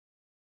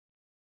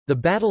The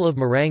Battle of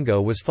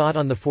Marengo was fought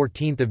on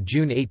 14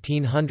 June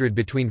 1800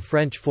 between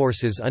French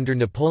forces under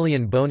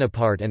Napoleon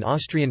Bonaparte and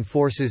Austrian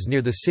forces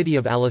near the city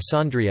of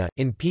Alessandria,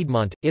 in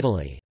Piedmont,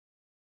 Italy.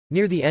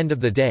 Near the end of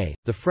the day,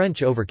 the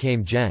French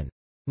overcame Gen.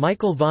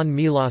 Michael von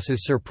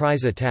Melos's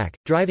surprise attack,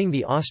 driving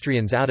the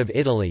Austrians out of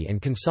Italy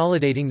and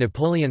consolidating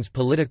Napoleon's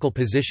political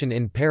position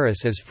in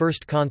Paris as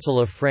First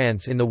Consul of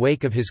France in the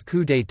wake of his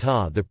coup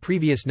d'état the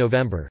previous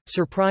November.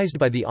 Surprised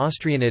by the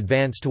Austrian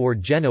advance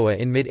toward Genoa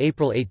in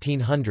mid-April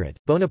 1800,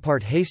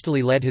 Bonaparte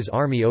hastily led his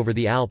army over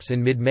the Alps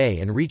in mid-May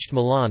and reached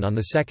Milan on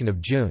 2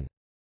 June.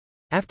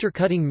 After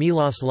cutting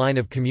Melos' line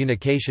of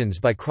communications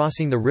by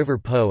crossing the River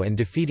Po and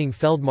defeating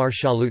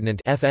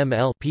Feldmarschallleutnant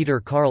 (FML) Peter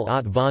Karl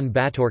Ott von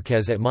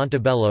Batorques at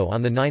Montebello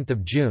on 9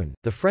 June,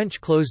 the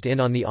French closed in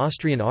on the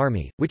Austrian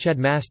army, which had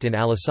massed in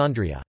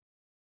Alessandria.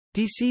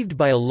 Deceived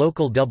by a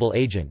local double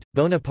agent,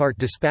 Bonaparte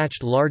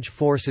dispatched large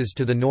forces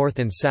to the north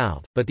and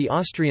south, but the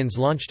Austrians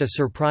launched a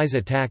surprise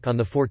attack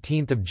on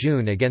 14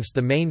 June against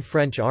the main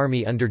French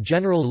army under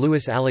General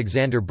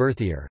Louis-Alexandre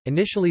Berthier.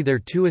 Initially their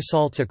two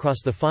assaults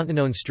across the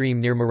Fontanone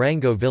stream near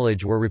Marengo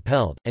village were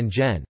repelled, and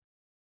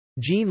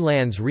Jean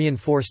Lannes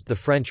reinforced the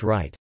French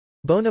right.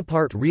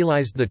 Bonaparte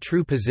realized the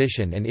true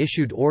position and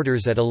issued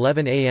orders at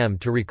 11 am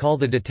to recall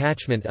the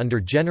detachment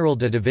under General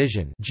de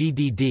Division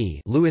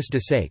 (GDD) Louis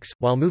Desaix,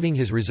 while moving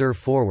his reserve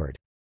forward.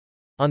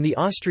 On the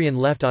Austrian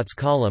left Ott's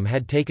column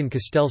had taken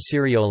Castel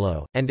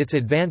Ciriolo, and its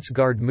advance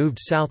guard moved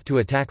south to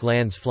attack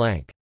Lannes'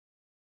 flank.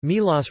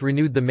 Melos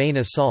renewed the main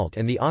assault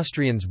and the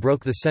Austrians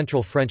broke the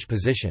central French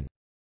position.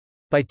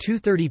 By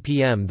 2:30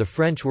 p.m. the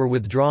French were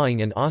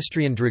withdrawing and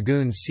Austrian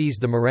dragoons seized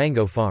the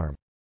Marengo farm.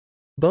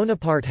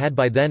 Bonaparte had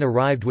by then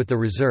arrived with the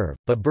reserve,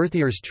 but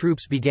Berthier's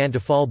troops began to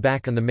fall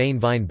back on the main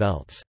vine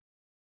belts.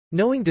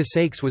 Knowing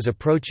Desaix was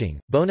approaching,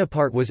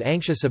 Bonaparte was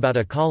anxious about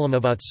a column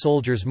of Ott's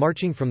soldiers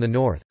marching from the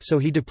north, so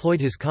he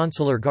deployed his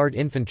consular guard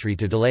infantry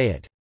to delay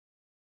it.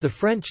 The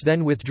French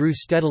then withdrew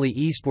steadily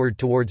eastward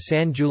toward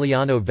San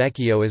Giuliano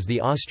Vecchio as the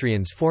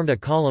Austrians formed a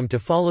column to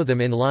follow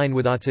them in line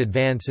with Ott's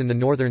advance in the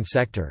northern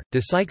sector.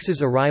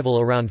 Desaix's arrival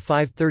around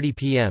 5:30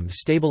 p.m.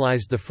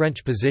 stabilized the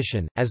French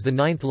position, as the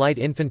 9th Light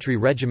Infantry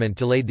Regiment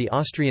delayed the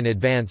Austrian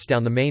advance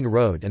down the main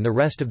road and the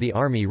rest of the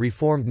army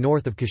reformed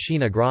north of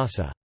Cascina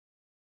Grassa.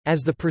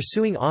 As the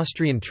pursuing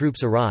Austrian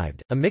troops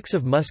arrived, a mix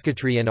of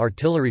musketry and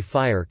artillery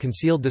fire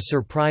concealed the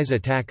surprise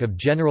attack of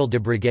General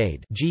de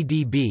Brigade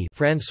 (GDB)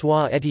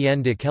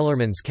 François-Étienne de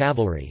Kellermann's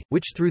cavalry,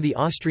 which threw the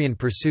Austrian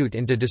pursuit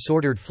into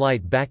disordered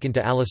flight back into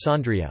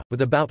Alessandria,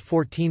 with about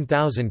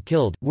 14,000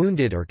 killed,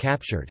 wounded or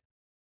captured.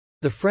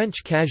 The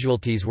French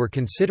casualties were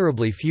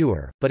considerably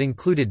fewer, but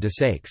included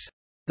Desaix.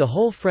 The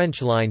whole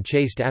French line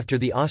chased after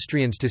the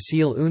Austrians to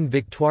seal une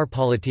victoire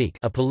politique,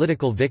 a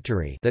political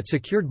victory that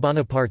secured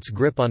Bonaparte's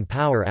grip on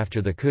power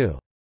after the coup.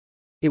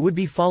 It would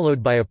be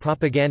followed by a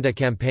propaganda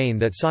campaign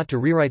that sought to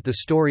rewrite the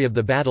story of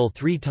the battle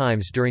 3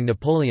 times during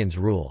Napoleon's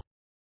rule.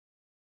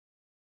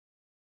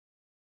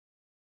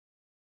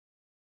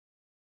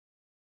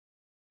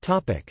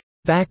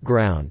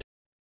 Background.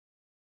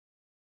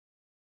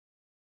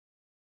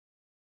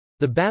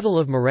 The Battle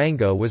of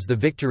Marengo was the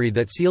victory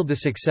that sealed the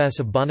success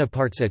of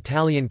Bonaparte's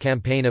Italian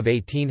campaign of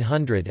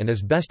 1800 and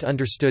is best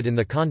understood in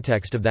the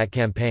context of that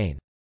campaign.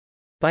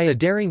 By a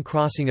daring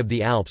crossing of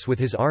the Alps with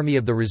his Army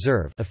of the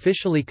Reserve,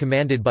 officially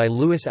commanded by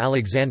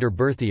Louis-Alexandre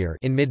Berthier,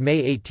 in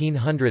mid-May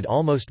 1800,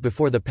 almost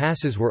before the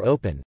passes were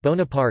open,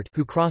 Bonaparte,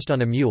 who crossed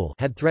on a mule,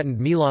 had threatened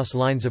Melos'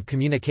 lines of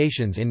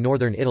communications in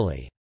northern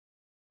Italy.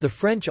 The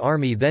French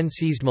army then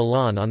seized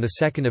Milan on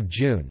 2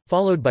 June,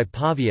 followed by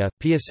Pavia,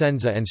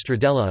 Piacenza and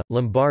Stradella,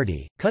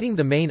 Lombardy, cutting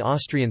the main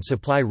Austrian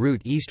supply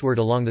route eastward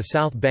along the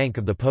south bank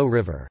of the Po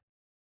River.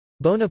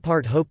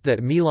 Bonaparte hoped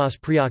that Melos'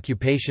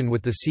 preoccupation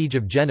with the siege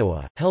of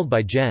Genoa, held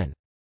by Gen.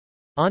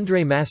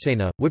 André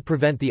Massena, would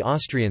prevent the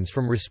Austrians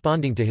from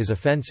responding to his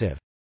offensive.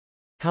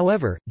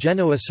 However,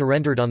 Genoa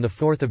surrendered on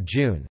 4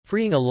 June,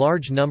 freeing a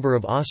large number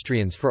of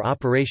Austrians for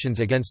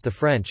operations against the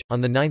French.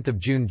 On 9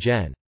 June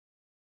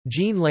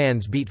Jean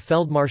Lannes beat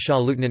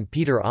Feldmarschallleutnant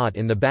Peter Ott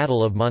in the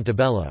Battle of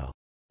Montebello.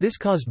 This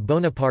caused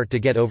Bonaparte to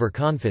get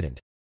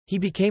overconfident. He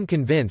became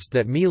convinced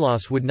that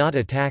Melos would not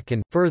attack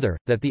and, further,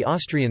 that the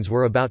Austrians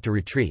were about to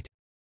retreat.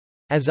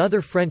 As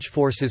other French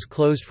forces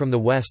closed from the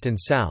west and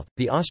south,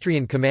 the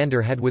Austrian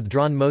commander had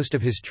withdrawn most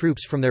of his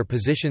troops from their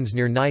positions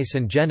near Nice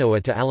and Genoa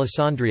to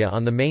Alessandria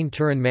on the main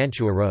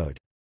Turin-Mantua road.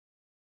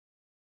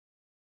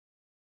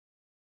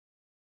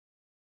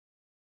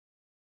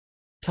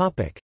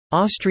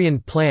 Austrian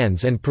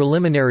plans and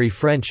preliminary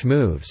French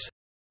moves.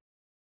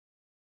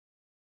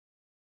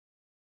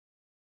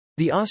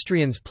 The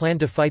Austrians planned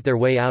to fight their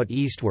way out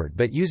eastward,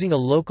 but using a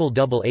local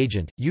double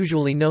agent,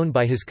 usually known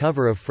by his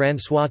cover of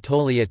François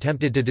Tolly,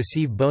 attempted to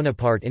deceive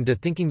Bonaparte into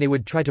thinking they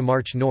would try to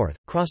march north,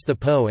 cross the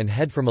Po and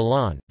head for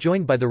Milan,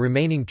 joined by the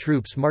remaining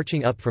troops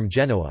marching up from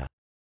Genoa.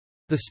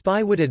 The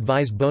spy would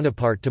advise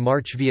Bonaparte to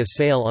march via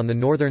Sale on the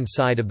northern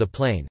side of the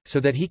plain, so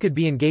that he could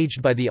be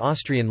engaged by the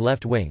Austrian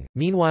left wing.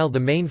 Meanwhile, the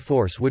main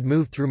force would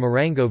move through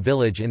Marengo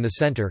village in the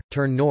center,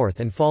 turn north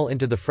and fall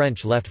into the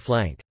French left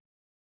flank.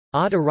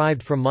 Odd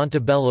arrived from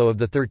Montebello of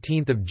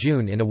 13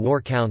 June in a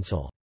war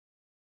council.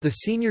 The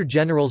senior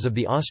generals of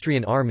the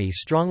Austrian army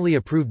strongly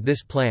approved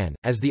this plan,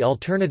 as the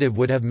alternative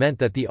would have meant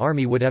that the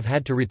army would have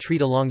had to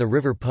retreat along the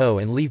River Po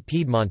and leave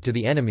Piedmont to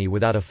the enemy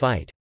without a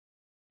fight.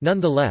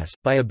 Nonetheless,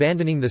 by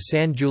abandoning the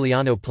San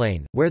Giuliano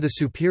plain, where the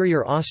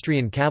superior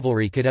Austrian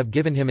cavalry could have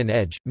given him an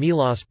edge,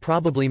 Melas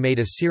probably made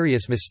a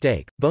serious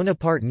mistake.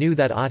 Bonaparte knew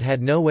that Ott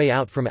had no way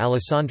out from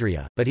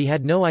Alessandria, but he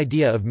had no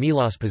idea of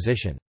Melas'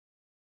 position.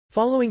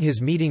 Following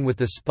his meeting with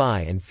the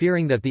spy and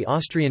fearing that the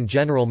Austrian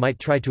general might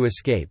try to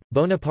escape,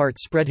 Bonaparte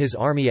spread his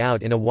army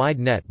out in a wide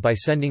net by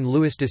sending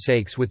Louis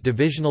Desaix with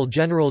Divisional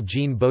General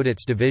Jean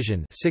Baudet's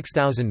division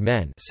 6,000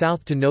 men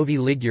south to Novi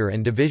Ligure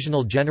and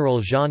Divisional General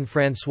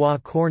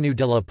Jean-François Cornu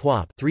de la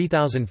Poisse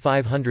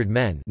 3,500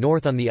 men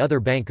north on the other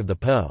bank of the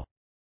Po.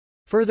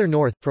 Further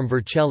north, from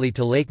Vercelli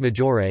to Lake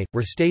Maggiore,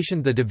 were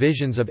stationed the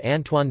divisions of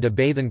Antoine de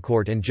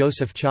Bethencourt and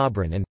Joseph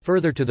Chabrun and,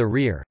 further to the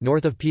rear,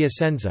 north of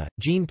Piacenza,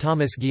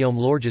 Jean-Thomas Guillaume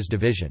Lorge's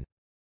division.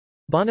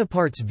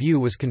 Bonaparte's view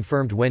was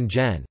confirmed when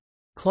Gen.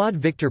 Claude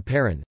Victor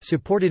Perrin,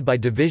 supported by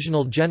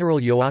Divisional General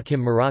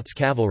Joachim Murat's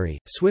cavalry,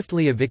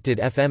 swiftly evicted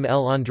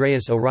FML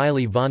Andreas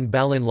O'Reilly von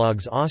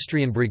Ballenlog's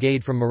Austrian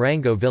brigade from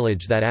Marengo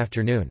village that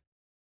afternoon.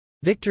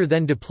 Victor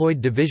then deployed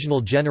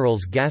divisional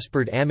generals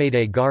Gaspard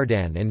Amédée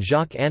Gardan and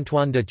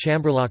Jacques-Antoine de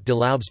Chamberlac de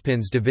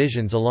Laubespin's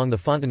divisions along the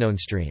Fontanone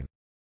stream.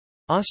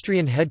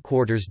 Austrian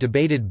headquarters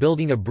debated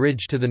building a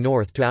bridge to the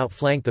north to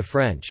outflank the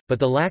French, but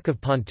the lack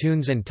of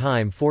pontoons and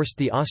time forced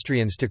the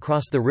Austrians to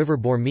cross the river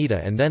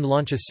Bormida and then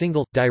launch a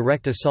single,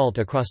 direct assault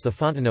across the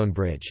Fontanone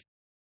bridge.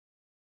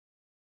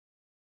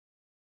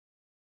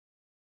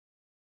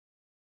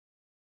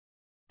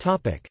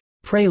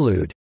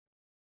 Prelude.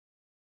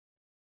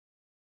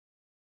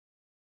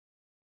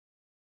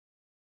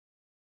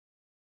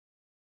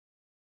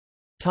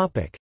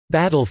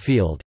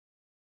 Battlefield.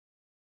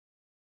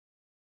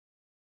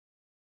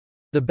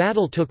 The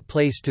battle took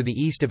place to the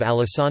east of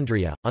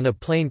Alessandria, on a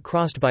plain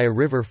crossed by a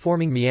river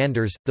forming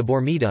meanders, the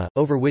Bormida,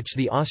 over which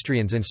the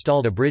Austrians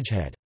installed a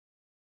bridgehead.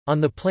 On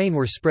the plain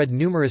were spread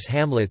numerous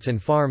hamlets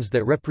and farms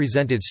that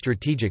represented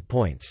strategic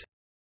points.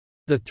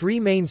 The three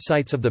main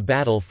sites of the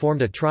battle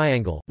formed a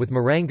triangle, with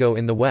Marengo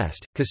in the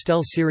west,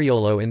 Castel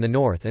Ciriolo in the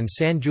north and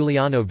San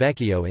Giuliano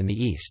Vecchio in the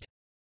east.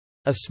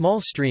 A small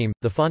stream,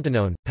 the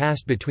Fontanone,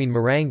 passed between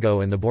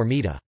Marengo and the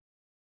Bormida.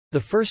 The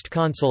first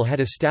consul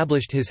had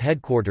established his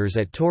headquarters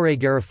at Torre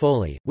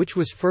Garofoli, which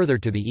was further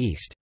to the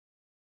east.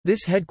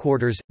 This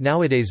headquarters,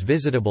 nowadays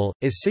visitable,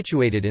 is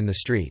situated in the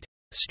street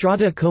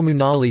Strada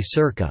Comunale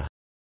circa.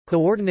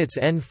 Coordinates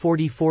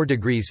N44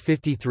 degrees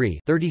 53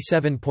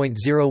 37.01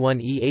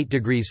 E8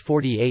 degrees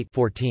 48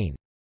 14.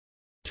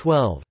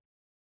 12.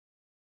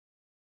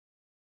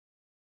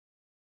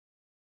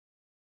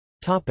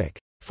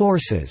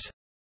 Forces.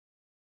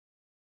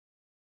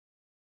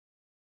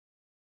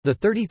 The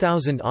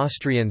 30,000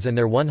 Austrians and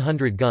their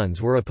 100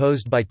 guns were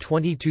opposed by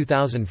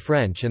 22,000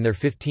 French and their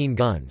 15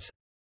 guns.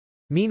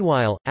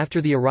 Meanwhile, after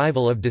the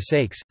arrival of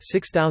Desaix,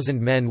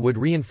 6,000 men would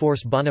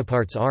reinforce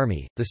Bonaparte's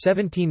army. The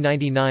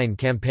 1799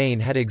 campaign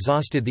had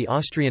exhausted the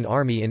Austrian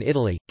army in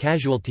Italy,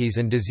 casualties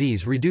and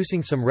disease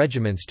reducing some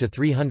regiments to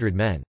 300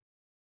 men.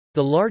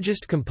 The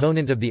largest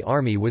component of the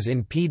army was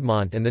in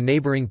Piedmont and the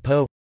neighboring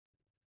Po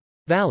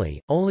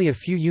Valley. Only a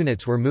few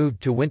units were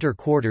moved to winter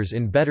quarters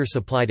in better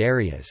supplied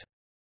areas.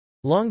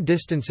 Long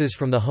distances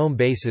from the home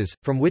bases,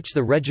 from which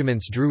the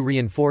regiments drew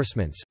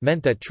reinforcements,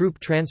 meant that troop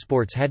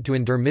transports had to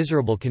endure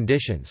miserable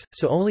conditions,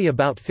 so only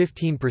about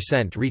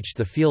 15% reached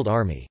the field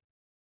army.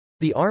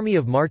 The Army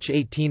of March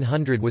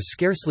 1800 was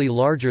scarcely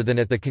larger than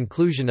at the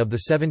conclusion of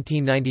the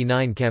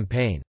 1799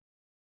 campaign.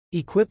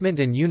 Equipment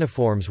and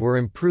uniforms were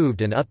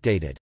improved and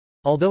updated.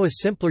 Although a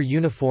simpler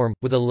uniform,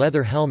 with a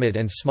leather helmet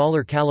and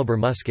smaller caliber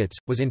muskets,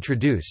 was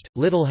introduced,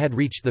 little had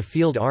reached the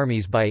field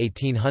armies by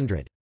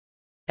 1800.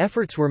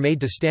 Efforts were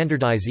made to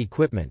standardize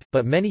equipment,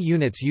 but many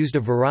units used a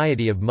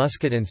variety of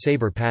musket and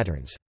saber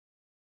patterns.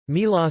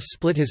 Melas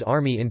split his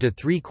army into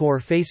three corps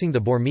facing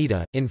the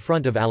Bormida, in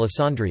front of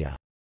Alessandria.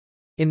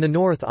 In the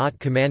north Ott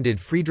commanded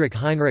Friedrich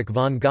Heinrich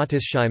von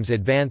Gottesheim's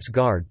advance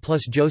guard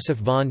plus Joseph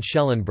von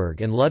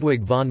Schellenberg and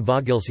Ludwig von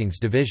Vogelsang's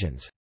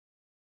divisions.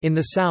 In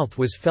the south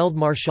was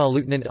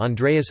Feldmarschall-Lieutenant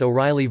Andreas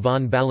O'Reilly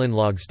von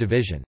Ballenlog's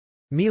division.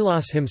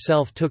 Melas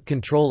himself took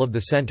control of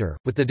the centre,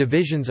 with the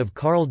divisions of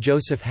Karl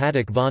Joseph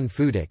Haddock von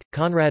Fudik,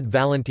 Konrad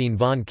Valentin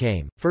von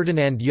Kaim,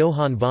 Ferdinand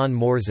Johann von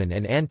Morzen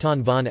and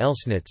Anton von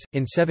Elsnitz.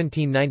 In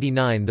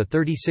 1799 the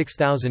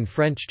 36,000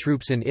 French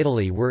troops in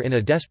Italy were in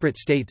a desperate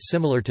state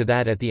similar to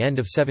that at the end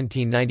of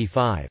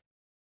 1795.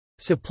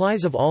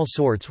 Supplies of all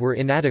sorts were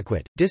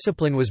inadequate,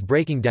 discipline was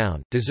breaking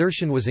down,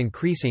 desertion was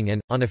increasing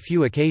and, on a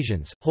few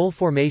occasions, whole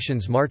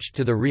formations marched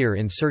to the rear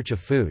in search of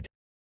food.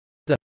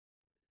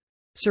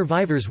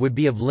 Survivors would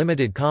be of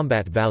limited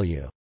combat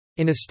value.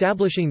 In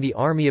establishing the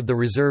Army of the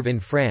Reserve in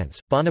France,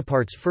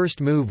 Bonaparte's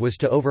first move was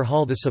to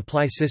overhaul the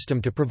supply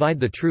system to provide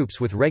the troops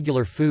with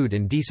regular food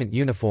and decent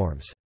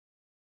uniforms.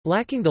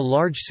 Lacking the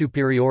large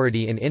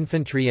superiority in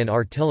infantry and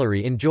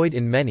artillery enjoyed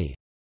in many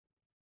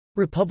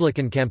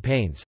Republican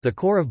campaigns. The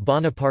core of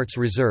Bonaparte's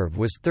reserve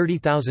was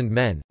 30,000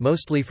 men,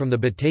 mostly from the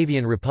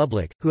Batavian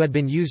Republic, who had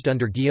been used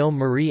under Guillaume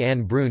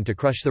Marie-Anne Brune to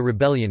crush the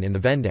rebellion in the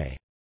Vendée.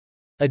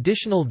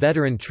 Additional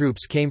veteran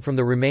troops came from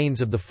the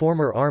remains of the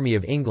former Army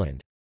of England.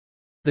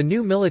 The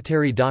new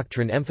military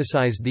doctrine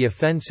emphasized the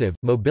offensive,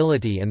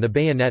 mobility and the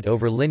bayonet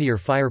over linear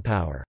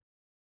firepower.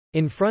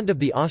 In front of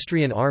the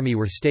Austrian army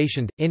were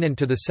stationed, in and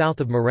to the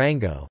south of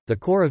Marengo, the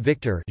corps of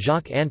Victor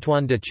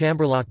Jacques-Antoine de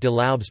Chamberlac de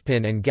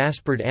Laubespin and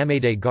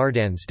Gaspard-Amédée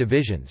Gardin's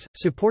divisions,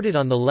 supported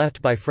on the left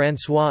by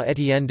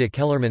François-Étienne de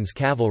Kellermann's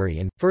cavalry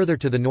and, further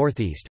to the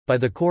northeast, by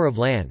the corps of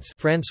Lannes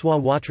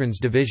François Watrin's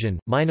division,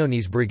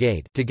 Minoni's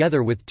brigade,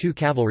 together with 2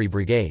 cavalry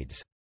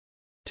brigades.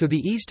 To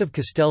the east of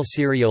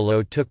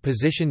Castel-Ciriolo took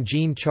position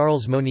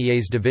Jean-Charles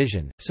Monier's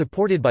division,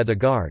 supported by the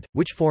Guard,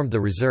 which formed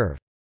the reserve.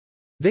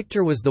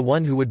 Victor was the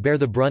one who would bear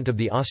the brunt of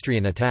the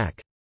Austrian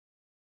attack.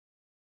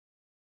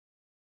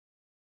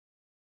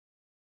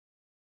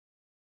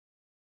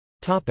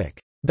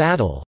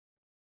 Battle.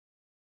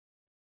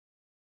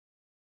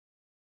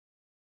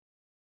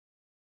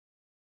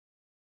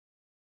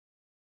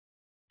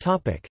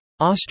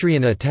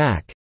 Austrian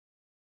attack.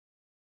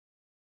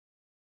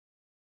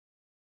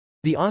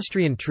 The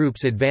Austrian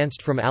troops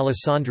advanced from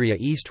Alessandria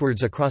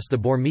eastwards across the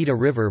Bormida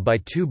River by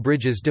 2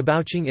 bridges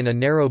debouching in a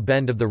narrow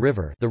bend of the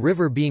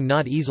river being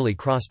not easily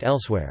crossed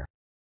elsewhere.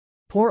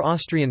 Poor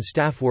Austrian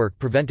staff work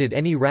prevented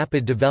any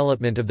rapid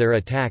development of their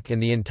attack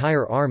and the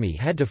entire army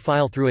had to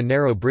file through a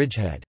narrow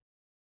bridgehead.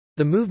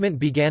 The movement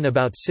began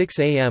about 6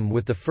 a.m.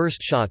 with the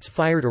first shots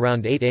fired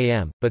around 8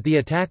 a.m., but the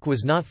attack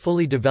was not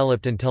fully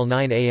developed until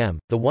 9 a.m.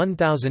 The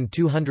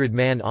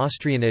 1,200-man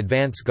Austrian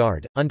advance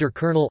guard, under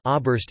Colonel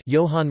Oberst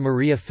Johann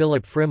Maria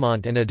Philipp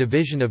Frimont and a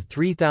division of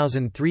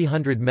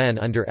 3,300 men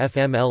under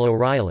FML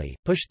O'Reilly,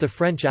 pushed the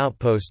French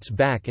outposts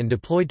back and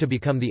deployed to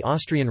become the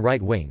Austrian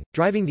right wing,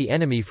 driving the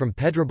enemy from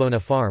Pedrabona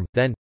Farm,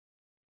 then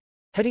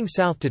heading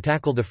south to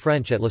tackle the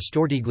French at La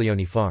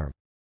Stortiglione Farm.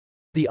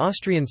 The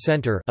Austrian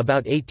centre,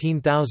 about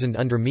 18,000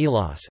 under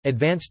Melas,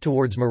 advanced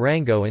towards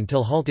Marengo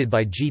until halted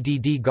by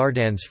GDD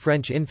Gardin's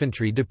French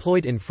infantry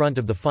deployed in front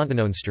of the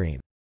Fontanone stream.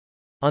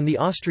 On the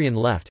Austrian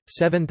left,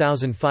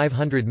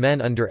 7,500 men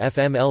under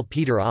FML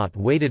Peter Ott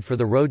waited for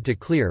the road to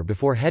clear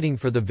before heading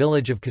for the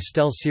village of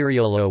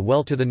Castel-Ciriolo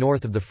well to the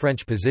north of the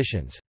French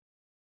positions.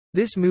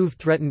 This move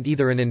threatened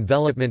either an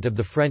envelopment of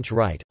the French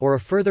right, or a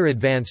further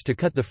advance to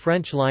cut the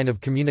French line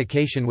of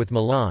communication with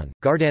Milan.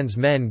 Gardin's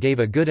men gave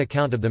a good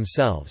account of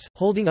themselves,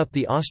 holding up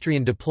the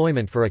Austrian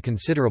deployment for a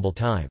considerable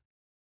time.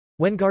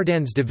 When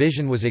Gardin's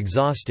division was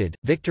exhausted,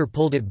 Victor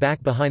pulled it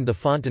back behind the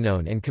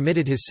Fontanone and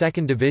committed his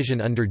 2nd division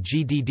under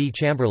GDD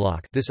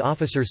Chamberlac. This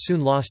officer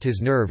soon lost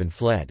his nerve and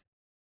fled.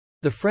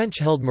 The French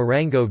held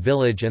Marengo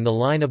village and the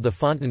line of the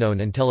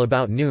Fontanone until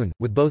about noon,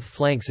 with both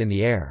flanks in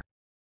the air.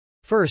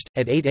 First,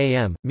 at 8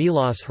 a.m.,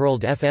 Melas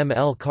hurled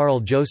FML Karl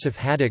Joseph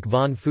Haddock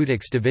von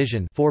Futic's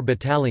division 4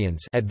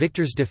 battalions at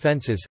Victor's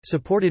defences,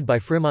 supported by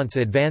Frimont's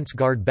advance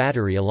guard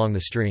battery along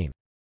the stream.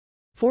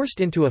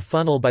 Forced into a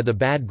funnel by the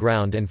bad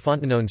ground and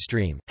Fontanone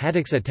stream,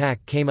 Haddock's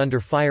attack came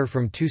under fire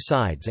from 2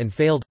 sides and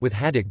failed, with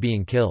Haddock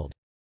being killed.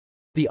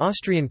 The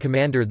Austrian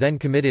commander then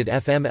committed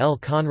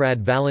FML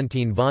Konrad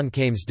Valentin von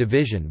Kaim's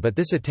division, but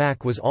this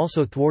attack was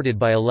also thwarted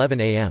by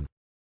 11 a.m.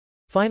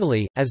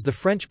 Finally, as the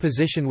French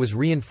position was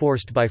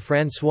reinforced by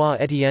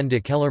François-Étienne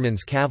de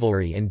Kellermann's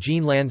cavalry and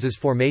Jean Lannes's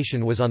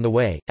formation was on the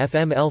way,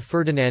 FML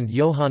Ferdinand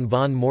Johann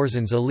von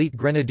Morzen's elite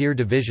grenadier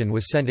division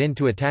was sent in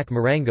to attack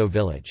Marengo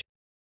village.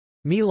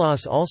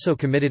 Melas also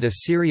committed a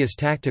serious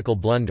tactical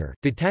blunder,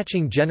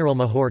 detaching General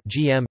Mahor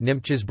 (GM)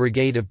 Nimch's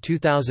brigade of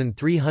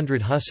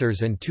 2,300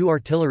 hussars and 2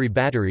 artillery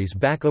batteries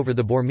back over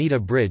the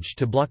Bormida Bridge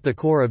to block the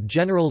corps of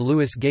General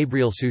Louis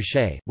Gabriel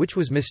Suchet, which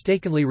was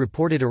mistakenly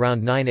reported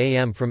around 9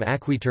 a.m. from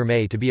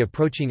Aquiterme to be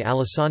approaching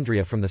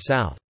Alessandria from the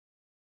south.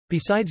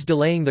 Besides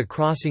delaying the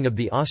crossing of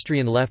the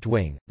Austrian left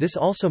wing, this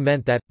also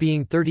meant that,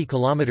 being 30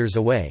 kilometers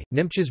away,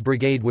 Nimch's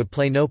brigade would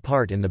play no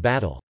part in the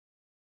battle.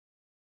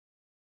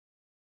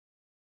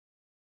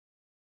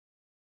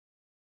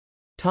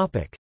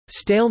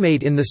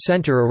 Stalemate in the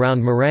centre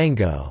around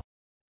Marengo.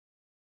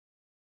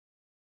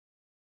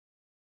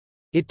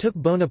 It took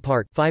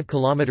Bonaparte 5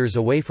 kilometers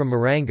away from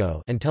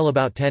Marengo until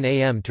about 10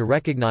 a.m. to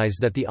recognize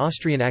that the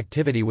Austrian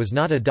activity was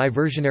not a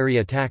diversionary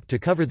attack to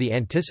cover the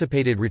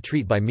anticipated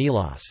retreat by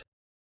Melas.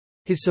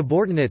 His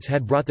subordinates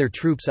had brought their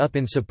troops up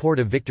in support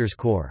of Victor's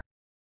corps.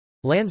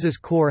 Lannes's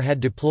corps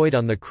had deployed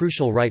on the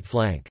crucial right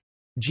flank.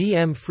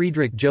 GM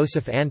Friedrich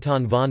Joseph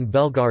Anton von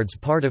Bellegarde's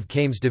part of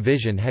Kaim's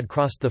division had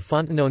crossed the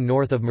Fontanone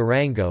north of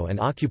Marengo and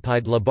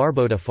occupied La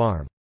Barboda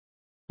farm.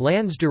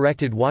 Lannes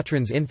directed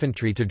Watrin's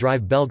infantry to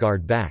drive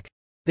Bellegarde back.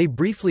 They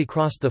briefly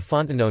crossed the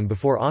Fontanone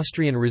before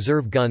Austrian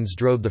reserve guns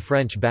drove the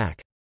French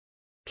back.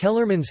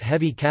 Kellermann's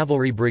heavy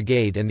cavalry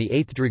brigade and the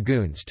 8th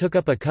Dragoons took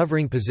up a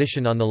covering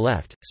position on the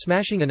left,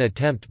 smashing an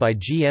attempt by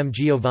GM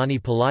Giovanni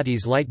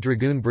Pilati's light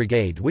dragoon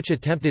brigade which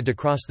attempted to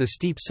cross the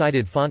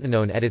steep-sided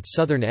Fontanone at its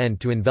southern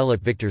end to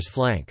envelop Victor's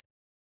flank.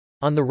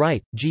 On the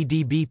right,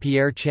 GDB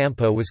Pierre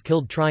Champeau was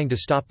killed trying to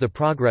stop the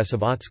progress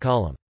of Ott's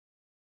column.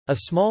 A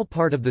small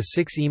part of the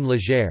 6e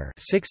Légère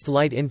 6th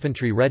Light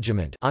Infantry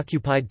Regiment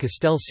occupied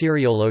Castel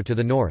Siriolo to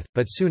the north,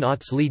 but soon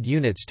Ott's lead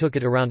units took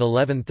it around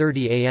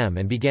 11:30 am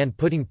and began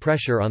putting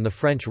pressure on the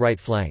French right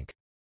flank.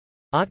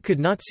 Ott could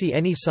not see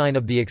any sign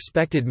of the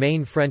expected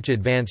main French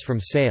advance from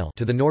Sale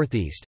to the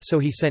northeast, so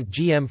he sent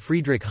GM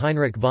Friedrich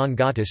Heinrich von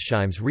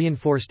Gottesheim's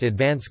reinforced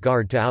advance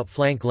guard to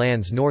outflank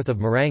Lannes north of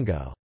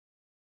Marengo.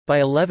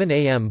 By 11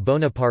 am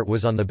Bonaparte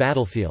was on the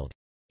battlefield.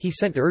 He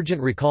sent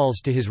urgent recalls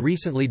to his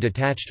recently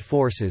detached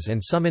forces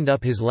and summoned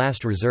up his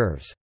last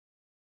reserves.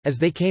 As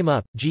they came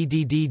up,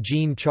 GDD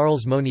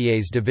Jean-Charles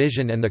Monier's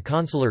division and the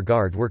Consular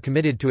Guard were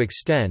committed to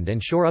extend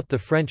and shore up the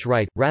French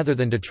right, rather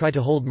than to try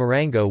to hold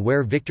Marengo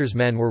where Victor's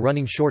men were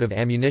running short of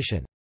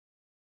ammunition.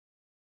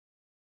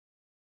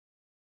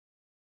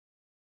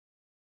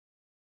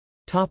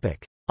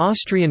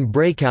 Austrian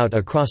breakout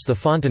across the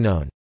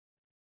Fontanone.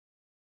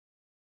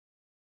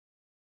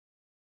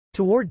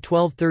 Toward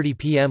 12:30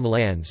 p.m.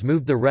 Lannes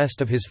moved the rest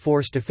of his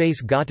force to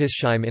face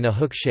Gottesheim in a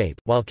hook shape,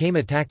 while Keim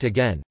attacked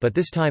again, but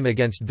this time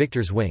against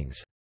Victor's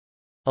wings.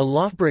 A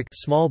Laufbrücke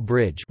small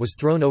bridge was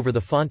thrown over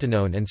the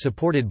Fontanone and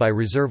supported by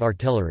reserve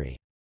artillery.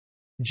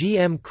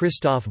 GM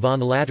Christoph von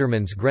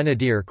Lattermann's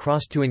grenadier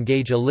crossed to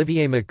engage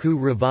Olivier Macou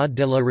Rivard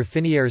de la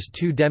Raffiniere's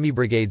 2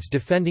 demi-brigades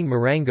defending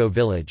Marengo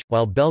village,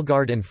 while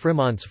Bellegarde and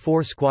Frémont's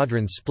 4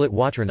 squadrons split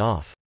Wautrin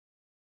off.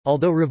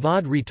 Although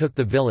Rivard retook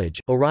the village,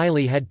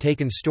 O'Reilly had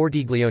taken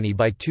Stortiglione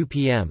by 2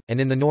 p.m.,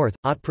 and in the north,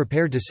 Ott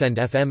prepared to send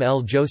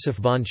FML Joseph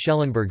von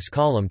Schellenberg's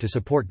column to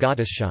support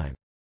Gottesheim.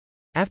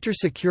 After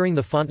securing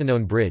the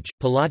Fontanone bridge,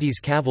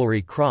 Pilati's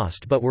cavalry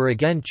crossed but were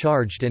again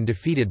charged and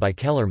defeated by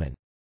Kellerman.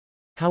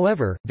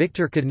 However,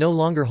 Victor could no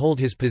longer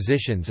hold his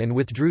positions and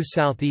withdrew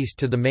southeast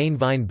to the main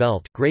vine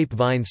belt, grape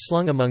vines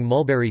slung among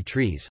mulberry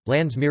trees,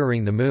 Lannes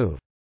mirroring the move.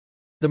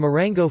 The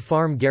Marengo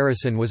farm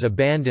garrison was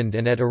abandoned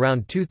and at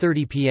around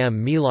 2:30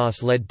 p.m.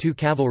 Melas led 2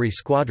 cavalry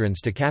squadrons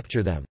to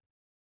capture them.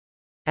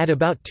 At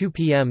about 2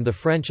 p.m. the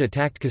French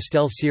attacked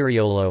Castel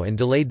Siriolo and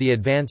delayed the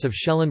advance of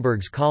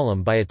Schellenberg's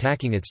column by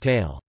attacking its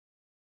tail.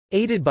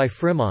 Aided by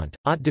Frémont,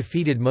 Ott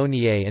defeated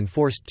Monnier and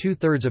forced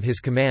 2/3 of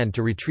his command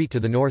to retreat to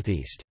the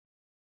northeast.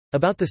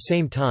 About the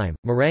same time,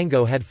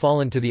 Marengo had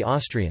fallen to the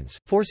Austrians,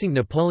 forcing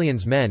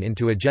Napoleon's men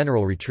into a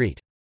general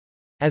retreat.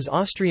 As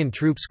Austrian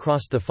troops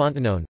crossed the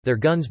Fontanone, their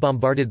guns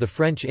bombarded the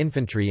French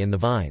infantry in the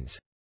vines.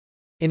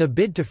 In a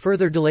bid to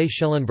further delay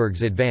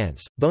Schellenberg's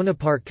advance,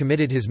 Bonaparte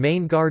committed his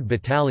main guard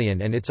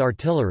battalion and its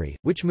artillery,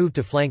 which moved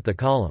to flank the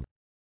column.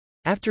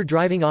 After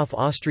driving off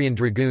Austrian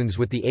dragoons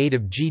with the aid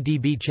of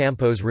GDB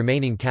Champo's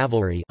remaining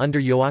cavalry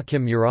under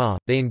Joachim Murat,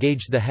 they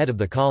engaged the head of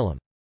the column.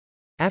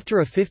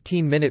 After a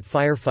 15-minute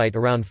firefight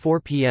around 4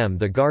 p.m.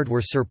 the Guard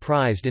were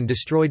surprised and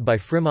destroyed by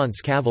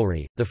Frémont's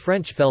cavalry. The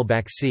French fell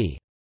back c.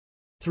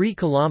 3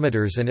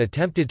 kilometers and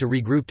attempted to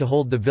regroup to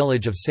hold the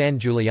village of San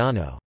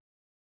Giuliano.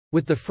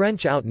 With the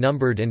French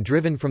outnumbered and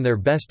driven from their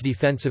best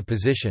defensive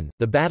position,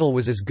 the battle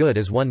was as good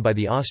as won by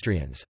the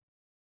Austrians.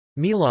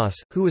 Melas,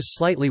 who was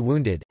slightly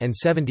wounded, and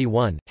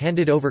 71,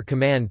 handed over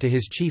command to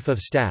his chief of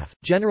staff,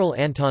 General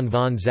Anton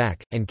von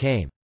Zach, and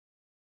came.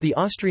 The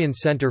Austrian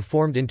centre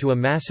formed into a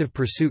massive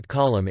pursuit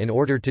column in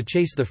order to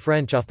chase the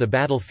French off the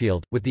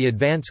battlefield, with the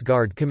advance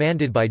guard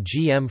commanded by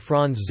GM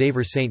Franz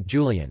Xaver St.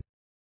 Julien.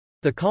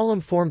 The column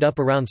formed up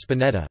around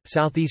Spinetta,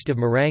 southeast of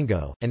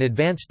Marengo, and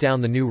advanced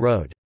down the new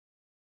road.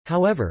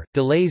 However,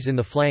 delays in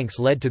the flanks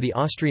led to the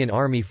Austrian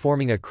army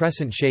forming a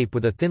crescent shape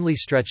with a thinly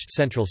stretched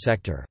central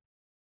sector.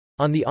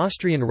 On the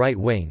Austrian right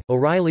wing,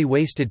 O'Reilly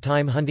wasted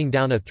time hunting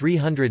down a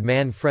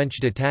 300-man French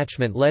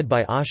detachment led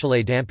by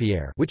Achille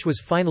Dampierre, which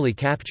was finally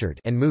captured,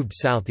 and moved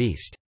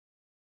southeast.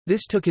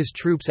 This took his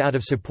troops out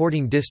of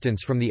supporting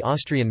distance from the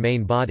Austrian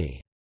main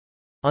body.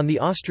 On the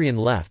Austrian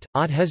left,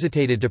 Ott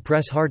hesitated to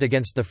press hard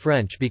against the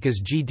French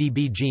because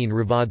GDB Jean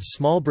Rivard's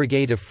small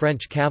brigade of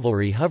French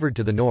cavalry hovered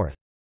to the north.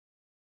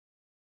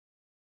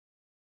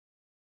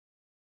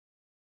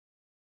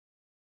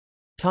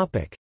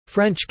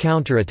 French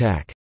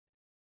counterattack.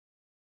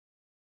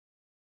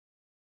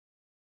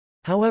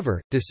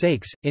 However,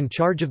 Desaix, in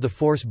charge of the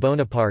force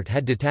Bonaparte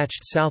had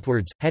detached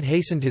southwards, had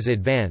hastened his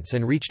advance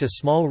and reached a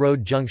small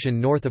road junction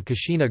north of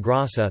Cascina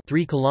Grassa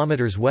 3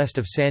 kilometers west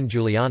of San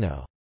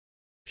Giuliano.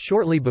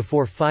 Shortly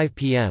before 5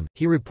 p.m.,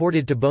 he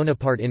reported to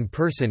Bonaparte in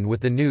person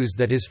with the news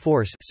that his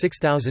force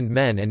 6,000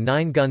 men and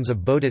 9 guns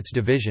of Baudet's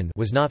division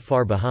was not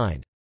far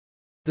behind.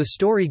 The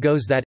story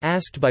goes that,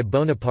 asked by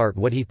Bonaparte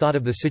what he thought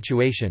of the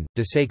situation,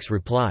 Desaix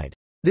replied,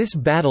 "This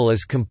battle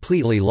is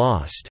completely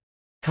lost.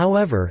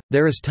 However,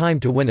 there is time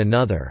to win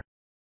another."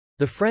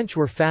 The French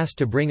were fast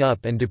to bring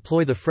up and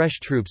deploy the fresh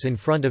troops in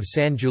front of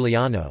San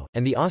Giuliano,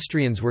 and the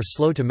Austrians were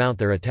slow to mount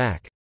their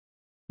attack.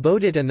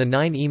 Baudet and the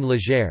 9e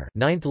Légère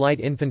 9th Light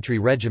Infantry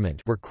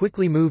Regiment were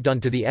quickly moved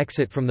onto the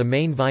exit from the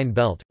main vine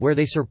belt, where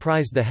they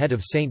surprised the head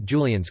of St.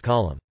 Julian's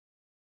column.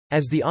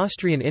 As the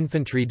Austrian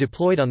infantry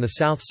deployed on the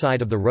south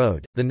side of the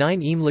road, the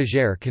 9e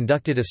Légère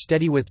conducted a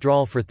steady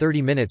withdrawal for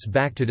 30 minutes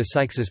back to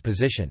Dessaix's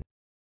position.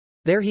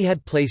 There he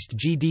had placed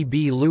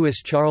GDB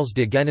Louis-Charles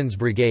de Guénon's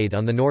brigade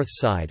on the north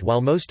side while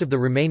most of the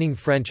remaining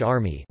French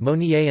army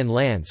Monnier and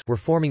Lannes were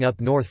forming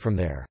up north from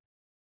there.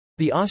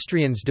 The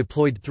Austrians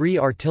deployed 3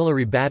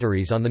 artillery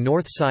batteries on the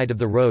north side of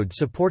the road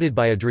supported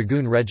by a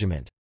dragoon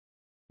regiment.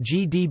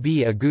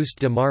 GDB Auguste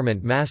de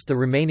Marmont massed the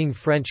remaining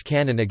French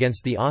cannon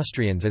against the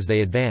Austrians as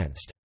they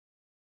advanced.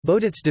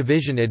 Baudet's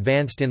division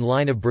advanced in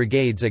line of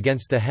brigades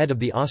against the head of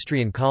the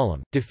Austrian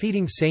column,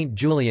 defeating St.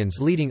 Julian's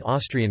leading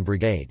Austrian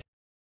brigade.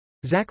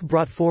 Zach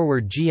brought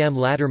forward G.M.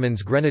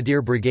 Latterman's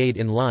Grenadier Brigade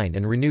in line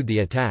and renewed the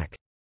attack.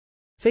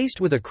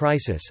 Faced with a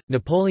crisis,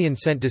 Napoleon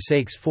sent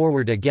Desaix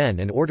forward again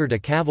and ordered a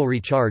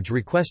cavalry charge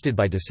requested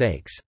by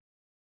Desaix.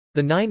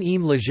 The 9e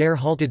Légère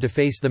halted to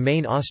face the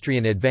main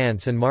Austrian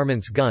advance and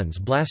Marmont's guns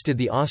blasted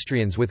the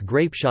Austrians with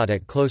grapeshot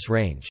at close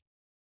range.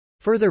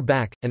 Further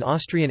back, an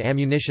Austrian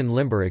ammunition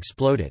limber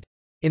exploded.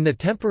 In the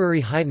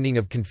temporary heightening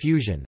of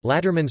confusion,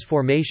 Latterman's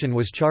formation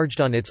was charged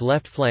on its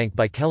left flank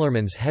by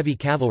Kellermann's heavy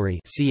cavalry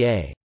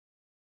ca.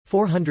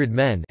 400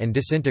 men and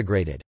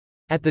disintegrated.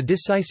 At the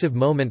decisive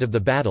moment of the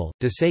battle,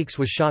 Desaix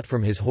was shot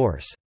from his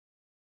horse.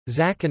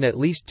 Zach and at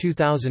least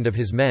 2,000 of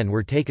his men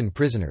were taken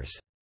prisoners.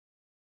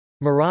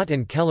 Murat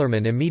and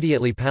Kellermann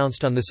immediately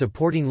pounced on the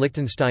supporting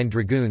Liechtenstein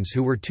dragoons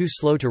who were too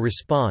slow to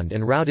respond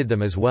and routed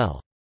them as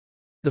well.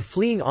 The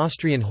fleeing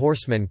Austrian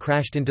horsemen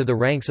crashed into the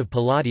ranks of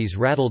Pilates'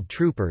 rattled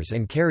troopers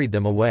and carried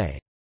them away.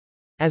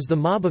 As the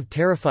mob of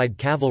terrified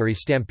cavalry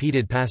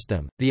stampeded past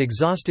them, the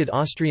exhausted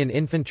Austrian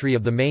infantry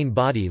of the main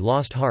body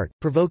lost heart,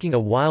 provoking a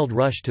wild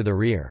rush to the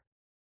rear.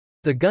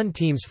 The gun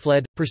teams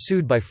fled,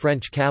 pursued by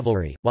French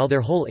cavalry, while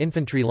their whole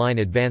infantry line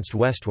advanced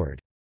westward.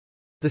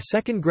 The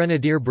 2nd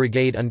Grenadier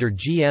Brigade under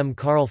G.M.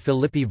 Karl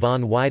Philippi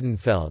von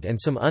Weidenfeld and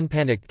some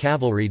unpanicked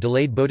cavalry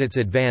delayed Baudet's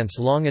advance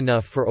long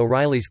enough for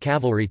O'Reilly's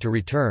cavalry to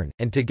return,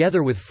 and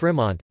together with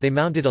Frémont, they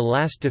mounted a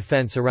last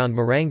defence around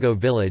Marengo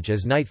village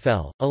as night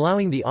fell,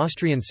 allowing the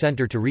Austrian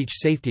centre to reach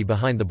safety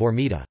behind the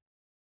Bormida.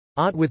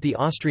 Ott with the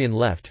Austrian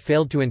left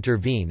failed to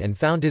intervene and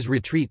found his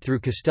retreat through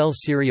Castel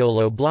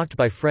Ciriolo blocked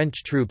by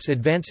French troops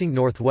advancing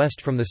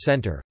northwest from the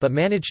centre, but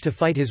managed to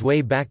fight his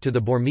way back to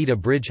the Bormida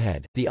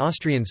bridgehead. The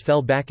Austrians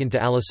fell back into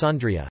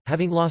Alessandria,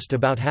 having lost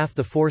about half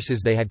the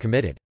forces they had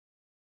committed.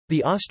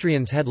 The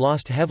Austrians had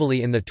lost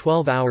heavily in the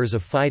 12 hours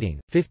of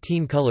fighting,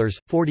 15 colours,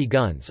 40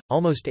 guns,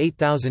 almost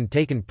 8,000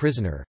 taken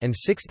prisoner, and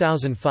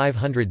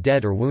 6,500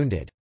 dead or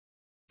wounded.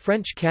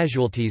 French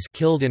casualties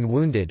killed and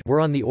wounded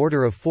were on the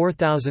order of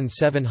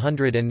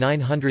 4,700 and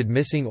 900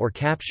 missing or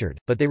captured,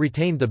 but they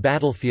retained the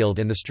battlefield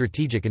and the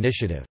strategic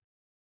initiative.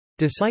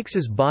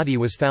 Desaix's body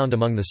was found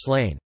among the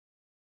slain.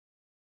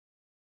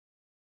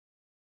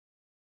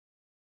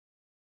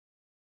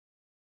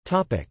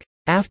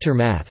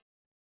 Aftermath.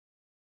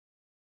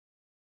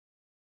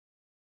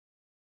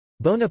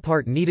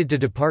 Bonaparte needed to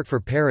depart for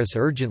Paris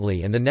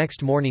urgently and the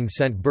next morning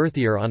sent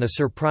Berthier on a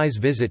surprise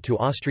visit to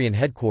Austrian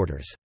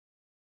headquarters.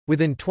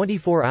 Within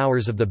 24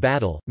 hours of the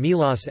battle,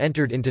 Melas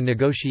entered into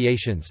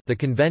negotiations, the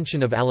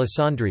Convention of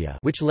Alessandria,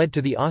 which led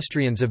to the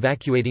Austrians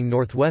evacuating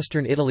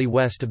northwestern Italy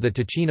west of the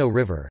Ticino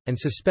River, and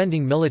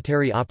suspending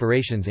military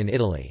operations in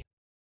Italy.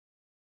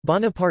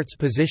 Bonaparte's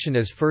position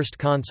as first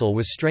consul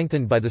was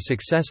strengthened by the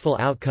successful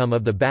outcome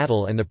of the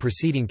battle and the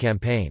preceding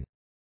campaign.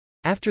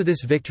 After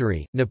this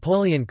victory,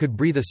 Napoleon could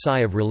breathe a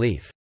sigh of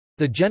relief.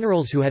 The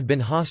generals who had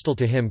been hostile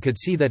to him could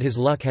see that his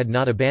luck had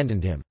not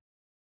abandoned him.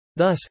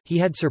 Thus, he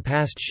had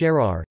surpassed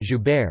Chérard,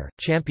 Joubert,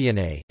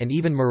 Championnet, and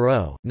even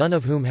Moreau, none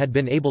of whom had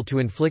been able to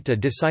inflict a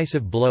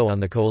decisive blow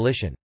on the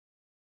coalition.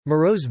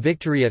 Moreau's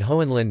victory at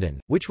Hohenlinden,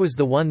 which was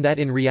the one that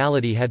in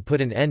reality had put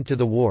an end to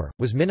the war,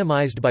 was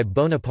minimized by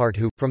Bonaparte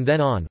who, from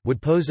then on,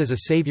 would pose as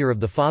a savior of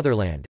the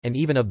fatherland, and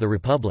even of the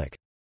Republic.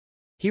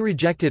 He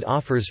rejected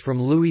offers from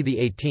Louis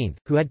XVIII,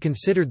 who had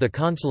considered the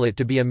consulate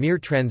to be a mere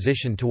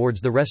transition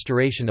towards the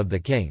restoration of the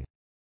king.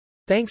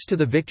 Thanks to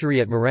the victory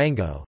at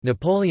Marengo,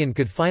 Napoleon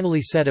could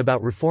finally set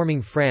about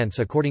reforming France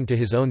according to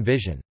his own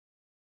vision.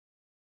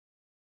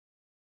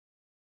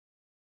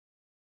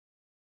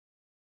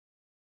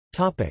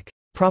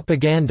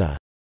 Propaganda.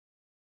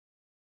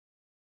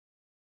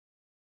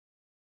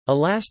 A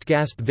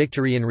last-gasp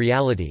victory in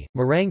reality,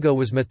 Marengo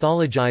was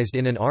mythologized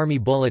in an army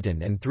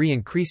bulletin and 3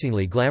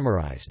 increasingly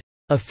glamorized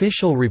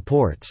official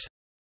reports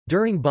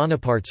during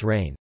Bonaparte's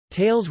reign.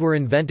 Tales were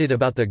invented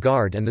about the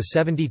Guard and the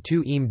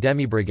 72e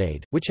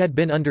demi-brigade, which had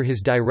been under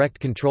his direct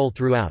control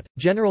throughout.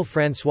 General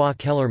François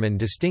Kellermann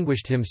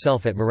distinguished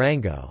himself at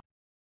Marengo.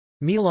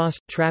 Melas,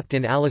 trapped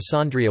in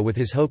Alessandria with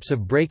his hopes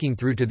of breaking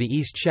through to the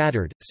east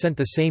shattered, sent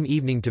the same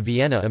evening to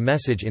Vienna a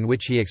message in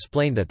which he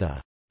explained that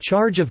the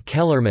charge of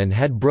Kellermann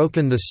had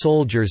broken the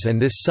soldiers and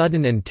this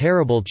sudden and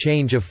terrible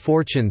change of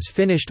fortunes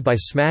finished by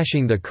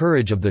smashing the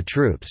courage of the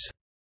troops.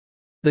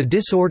 The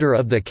disorder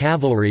of the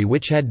cavalry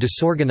which had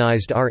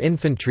disorganized our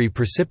infantry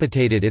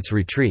precipitated its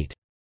retreat."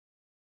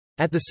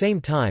 At the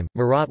same time,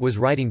 Murat was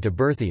writing to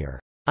Berthier,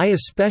 "I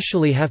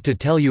especially have to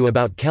tell you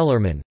about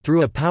Kellermann,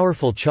 through a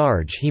powerful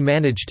charge he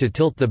managed to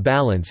tilt the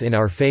balance in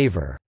our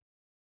favor."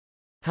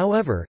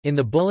 However, in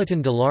the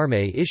Bulletin de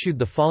l'Armée issued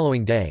the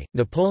following day,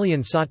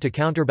 Napoleon sought to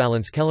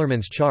counterbalance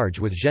Kellermann's charge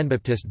with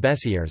Jean-Baptiste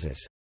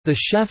Bessieres's. The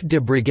chef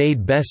de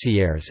brigade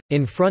Bessieres,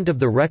 in front of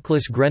the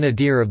reckless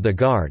grenadier of the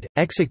guard,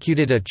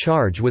 executed a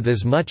charge with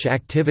as much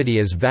activity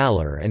as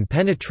valor and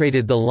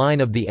penetrated the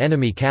line of the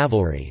enemy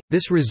cavalry.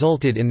 This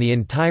resulted in the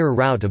entire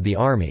rout of the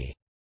army.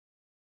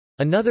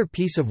 Another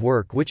piece of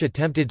work which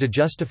attempted to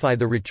justify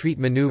the retreat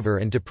maneuver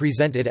and to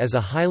present it as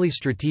a highly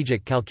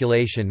strategic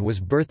calculation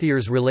was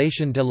Berthier's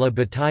Relation de la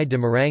bataille de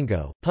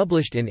Marengo,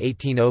 published in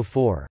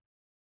 1804.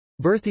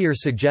 Berthier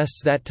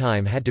suggests that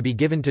time had to be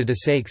given to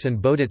Desaix and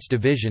Baudet's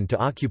division to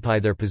occupy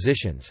their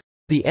positions.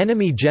 The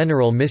enemy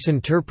general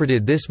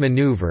misinterpreted this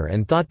maneuver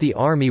and thought the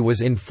army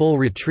was in full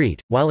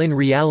retreat, while in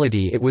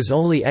reality it was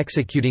only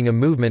executing a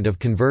movement of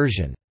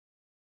conversion.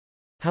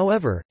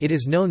 However, it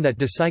is known that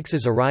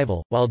Desaix's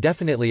arrival, while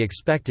definitely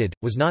expected,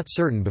 was not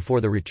certain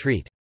before the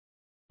retreat.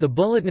 The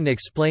bulletin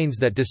explains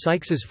that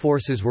Desaix's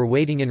forces were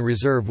waiting in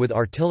reserve with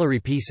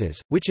artillery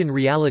pieces, which in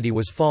reality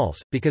was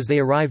false, because they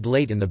arrived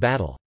late in the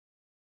battle.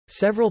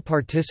 Several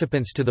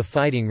participants to the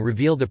fighting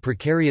reveal the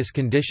precarious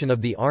condition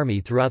of the army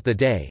throughout the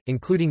day,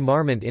 including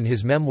Marmont in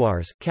his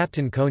memoirs.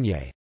 Captain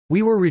Cognier,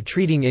 "We were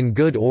retreating in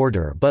good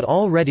order but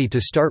all ready to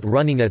start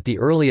running at the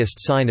earliest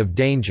sign of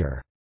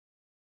danger."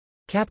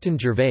 Captain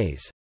Gervais,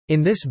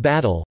 "In this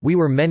battle, we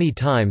were many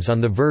times on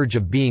the verge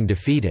of being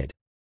defeated.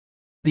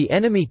 The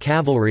enemy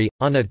cavalry,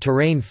 on a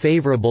terrain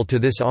favorable to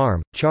this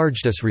arm,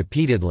 charged us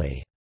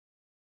repeatedly.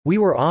 We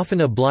were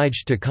often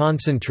obliged to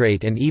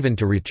concentrate and even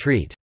to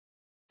retreat."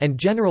 And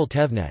General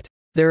Thévenet,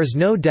 "There is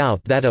no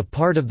doubt that a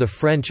part of the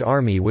French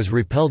army was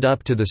repelled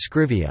up to the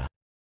Scrivia."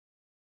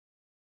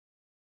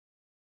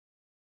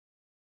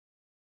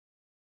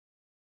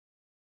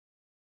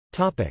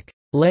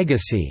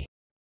 Legacy.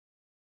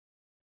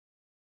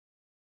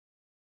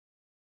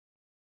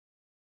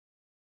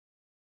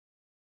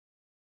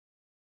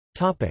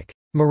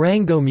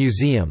 Marengo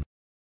Museum.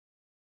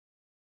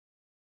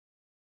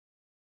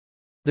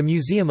 The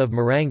Museum of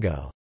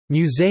Marengo,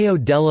 Museo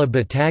della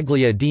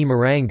Battaglia di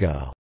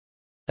Marengo,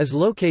 is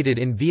located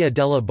in Via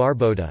della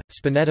Barbotta,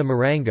 Spinetta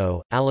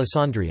Marengo,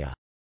 Alessandria.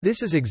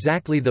 This is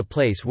exactly the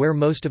place where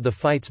most of the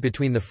fights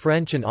between the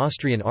French and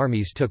Austrian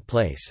armies took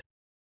place.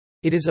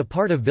 It is a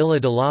part of Villa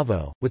de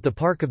Lavo, with the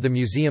park of the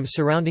museum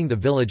surrounding the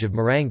village of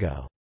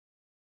Marengo.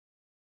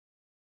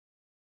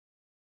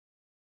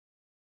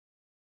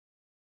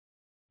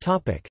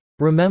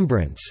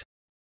 Remembrance.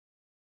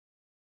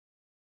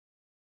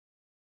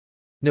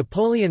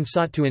 Napoleon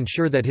sought to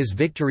ensure that his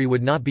victory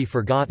would not be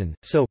forgotten,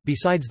 so,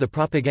 besides the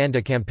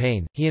propaganda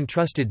campaign, he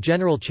entrusted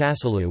General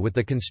Chasselu with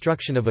the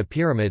construction of a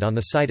pyramid on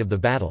the site of the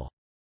battle.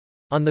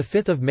 On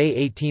 5 May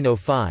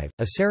 1805,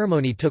 a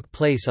ceremony took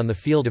place on the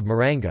field of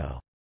Marengo.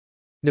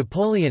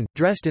 Napoleon,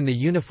 dressed in the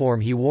uniform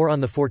he wore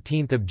on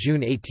 14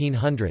 June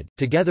 1800,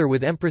 together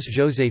with Empress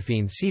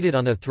Joséphine seated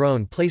on a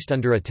throne placed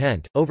under a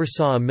tent,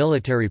 oversaw a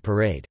military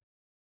parade.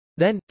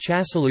 Then,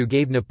 Chasselu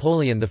gave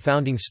Napoleon the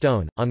founding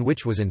stone, on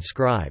which was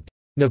inscribed,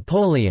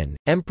 "Napoleon,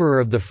 Emperor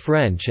of the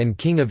French and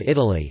King of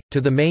Italy, to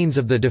the manes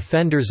of the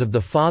defenders of the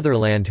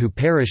fatherland who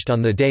perished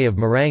on the day of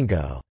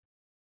Marengo."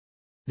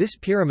 This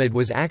pyramid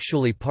was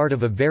actually part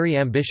of a very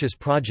ambitious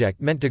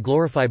project meant to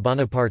glorify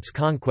Bonaparte's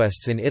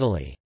conquests in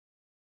Italy.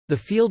 The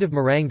field of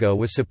Marengo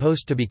was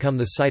supposed to become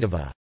the site of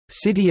a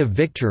 «city of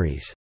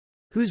victories»,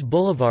 whose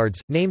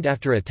boulevards, named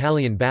after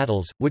Italian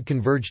battles, would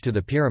converge to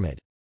the pyramid.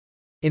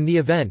 In the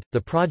event, the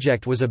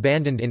project was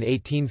abandoned in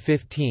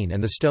 1815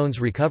 and the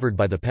stones recovered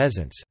by the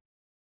peasants.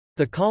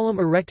 The column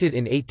erected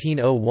in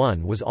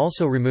 1801 was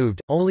also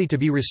removed, only to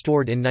be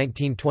restored in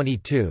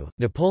 1922.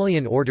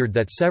 Napoleon ordered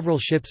that several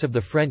ships of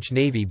the French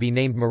Navy be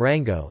named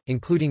Marengo,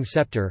 including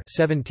Sceptre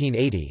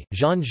 (1780),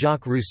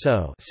 Jean-Jacques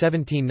Rousseau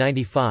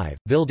 (1795),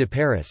 Ville de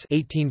Paris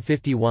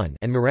 (1851),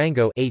 and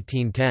Marengo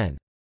 (1810).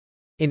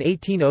 In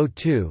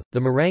 1802,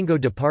 the Marengo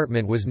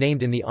department was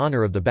named in the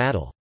honor of the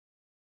battle.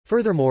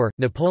 Furthermore,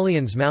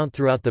 Napoleon's mount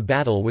throughout the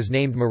battle was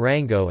named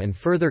Marengo and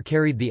further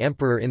carried the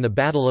emperor in the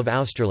Battle of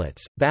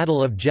Austerlitz,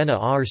 Battle of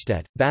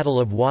Jena-Auerstedt, Battle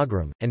of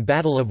Wagram, and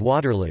Battle of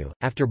Waterloo.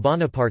 After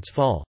Bonaparte's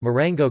fall,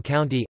 Marengo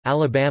County,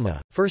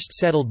 Alabama, first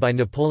settled by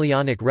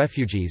Napoleonic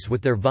refugees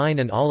with their vine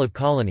and olive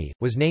colony,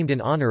 was named in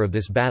honor of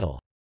this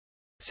battle.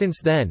 Since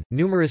then,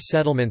 numerous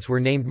settlements were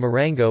named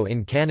Marengo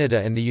in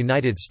Canada and the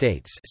United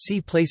States. See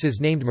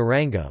places named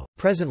Marengo.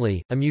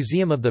 Presently, a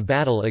museum of the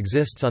battle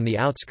exists on the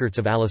outskirts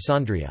of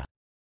Alessandria.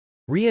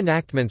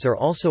 Reenactments are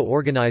also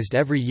organized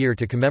every year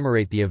to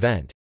commemorate the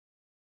event.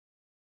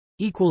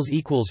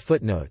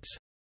 Footnotes